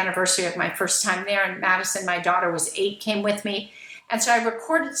 20th anniversary of my first time there, and Madison, my daughter, was 8, came with me. And so I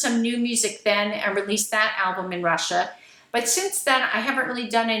recorded some new music then and released that album in Russia. But since then, I haven't really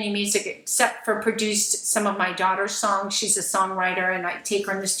done any music except for produced some of my daughter's songs. She's a songwriter, and I take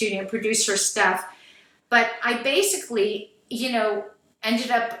her in the studio and produce her stuff. But I basically,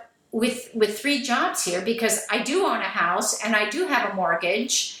 ended up with 3 jobs here because I do own a house and I do have a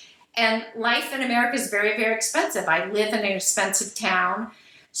mortgage, and life in America is very, very expensive. I live in an expensive town.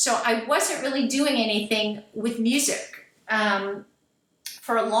 So I wasn't really doing anything with music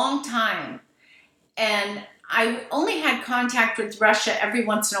for a long time. And I only had contact with Russia every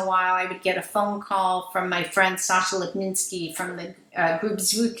once in a while. I would get a phone call from my friend Sasha Lipninsky from the group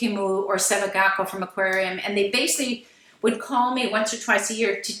Zvukimu or Sevagako from Aquarium, and they basically would call me once or twice a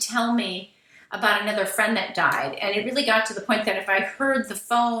year to tell me about another friend that died. And it really got to the point that if I heard the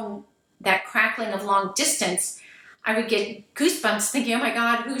phone, that crackling of long distance, I would get goosebumps thinking, oh my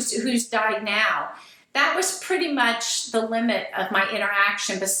God, who's died now? That was pretty much the limit of my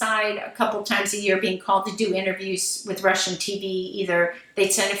interaction, beside a couple times a year being called to do interviews with Russian TV. Either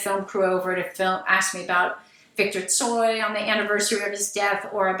they'd send a film crew over to ask me about Viktor Tsoi on the anniversary of his death,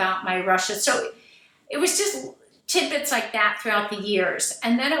 or about my Russia. So it was just tidbits like that throughout the years.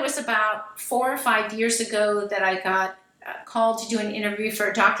 And then it was about 4 or 5 years ago that I got called to do an interview for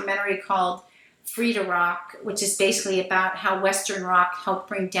a documentary called Free to Rock, which is basically about how Western rock helped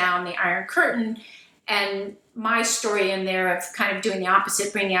bring down the Iron Curtain. And my story in there of kind of doing the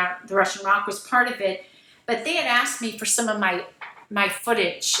opposite, bringing out the Russian rock, was part of it. But they had asked me for some of my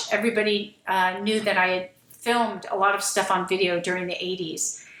footage. Everybody knew that I had filmed a lot of stuff on video during the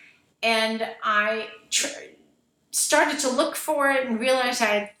 80s. And I started to look for it and realized I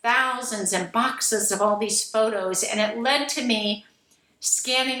had thousands and boxes of all these photos. And it led to me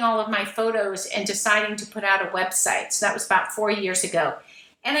scanning all of my photos and deciding to put out a website. So that was about 4 years ago.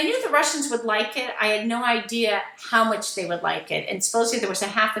 And I knew the Russians would like it. I had no idea how much they would like it. And supposedly there was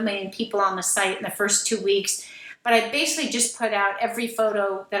 500,000 people on the site in the first 2 weeks. But I basically just put out every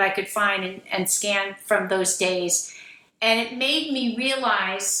photo that I could find and scan from those days. And it made me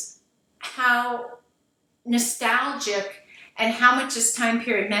realize how nostalgic and how much this time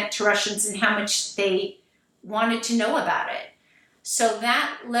period meant to Russians and how much they wanted to know about it. So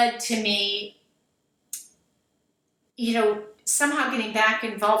that led to me, somehow getting back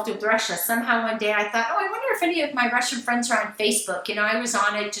involved with Russia. Somehow one day I thought, I wonder if any of my Russian friends are on Facebook. I was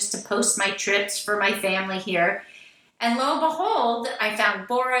on it just to post my trips for my family here. And lo and behold, I found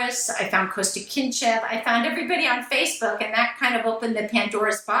Boris, I found Kostya Kinchev, I found everybody on Facebook, and that kind of opened the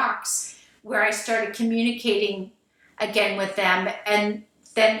Pandora's box where I started communicating again with them. And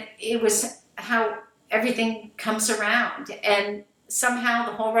then it was how everything comes around. And somehow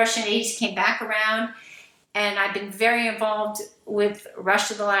the whole Russian 80s came back around. And I've been very involved with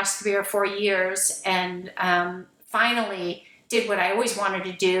Russia the last 3 or 4 years, and finally did what I always wanted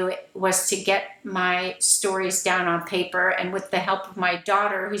to do, was to get my stories down on paper. And with the help of my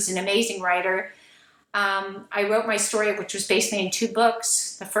daughter, who's an amazing writer, I wrote my story, which was basically in 2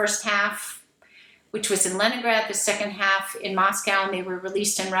 books. The first half, which was in Leningrad, the second half in Moscow, and they were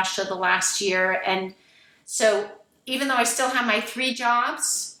released in Russia the last year. And so even though I still have my 3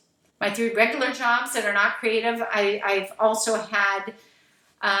 jobs, my 3 regular jobs that are not creative, I've also had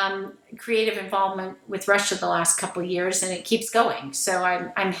creative involvement with Russia the last couple of years, and it keeps going. So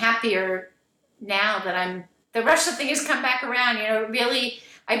I'm happier now that the Russia thing has come back around. Really,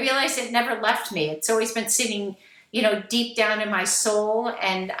 I realize it never left me. It's always been sitting, deep down in my soul.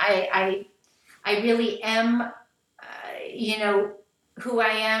 And I really am, who I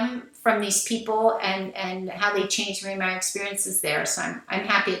am from these people and how they changed me, my experiences there. So I'm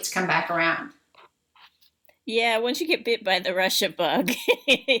happy it's come back around. Yeah, once you get bit by the Russia bug,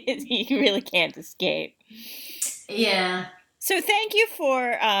 you really can't escape. Yeah. So thank you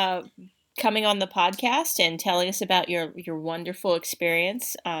for coming on the podcast and telling us about your wonderful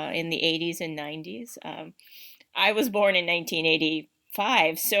experience in the 80s and 90s. I was born in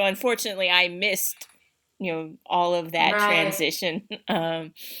 1985, so unfortunately I missed all of that transition.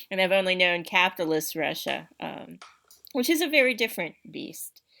 And I've only known capitalist Russia, which is a very different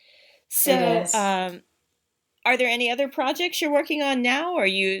beast. So are there any other projects you're working on now? Or are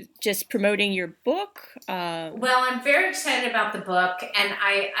you just promoting your book? Well, I'm very excited about the book, and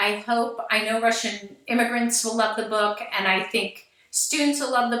I know Russian immigrants will love the book, and I think students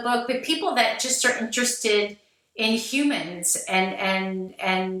will love the book, but people that just are interested in humans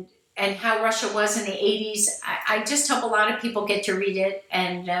and how Russia was in the 80s, I just hope a lot of people get to read it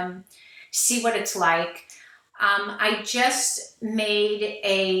and see what it's like. I just made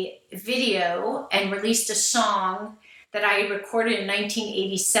a video and released a song that I recorded in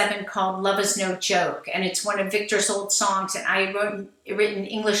 1987 called Love Is No Joke. And it's one of Victor's old songs. And I written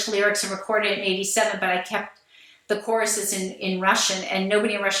English lyrics and recorded it in 87, but I kept the choruses in Russian. And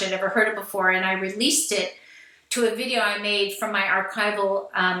nobody in Russia had ever heard it before. And I released it to a video I made from my archival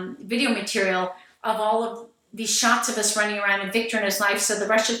video material of all of these shots of us running around and Victor in his life, so the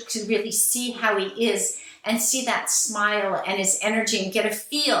Russians could really see how he is and see that smile and his energy and get a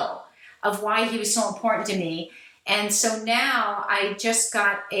feel of why he was so important to me. And so now I just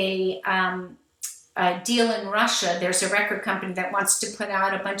got a deal in Russia. There's a record company that wants to put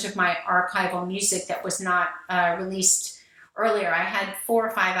out a bunch of my archival music that was not released earlier. I had 4 or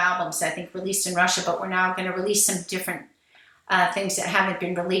 5 albums, I think, released in Russia, but we're now going to release some different things that haven't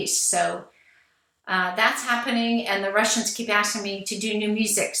been released. So that's happening, and the Russians keep asking me to do new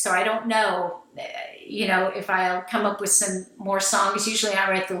music. So I don't know, if I'll come up with some more songs. Usually I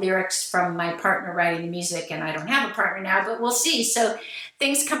write the lyrics from my partner writing the music, and I don't have a partner now, but we'll see. So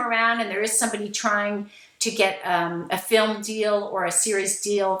things come around, and there is somebody trying to get a film deal or a series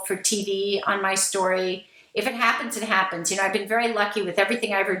deal for TV on my story. If it happens, it happens. I've been very lucky with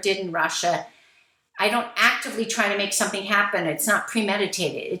everything I ever did in Russia. I don't actively try to make something happen. It's not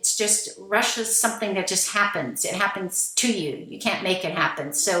premeditated. It's just Russia's something that just happens. It happens to you. You can't make it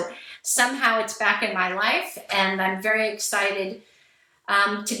happen. So somehow it's back in my life, and I'm very excited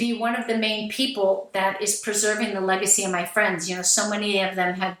to be one of the main people that is preserving the legacy of my friends. So many of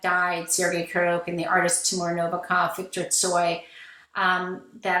them have died, Sergei Kurok, the artist Timur Novikov, Victor Tsoi,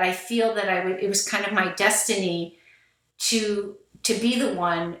 that I feel that it was kind of my destiny to be the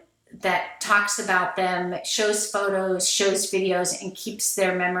one that talks about them, shows photos, shows videos, and keeps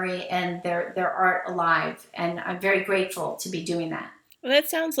their memory and their art alive. And I'm very grateful to be doing that. Well, that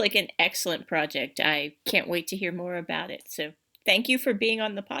sounds like an excellent project. I can't wait to hear more about it. So thank you for being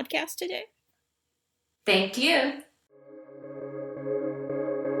on the podcast today. Thank you.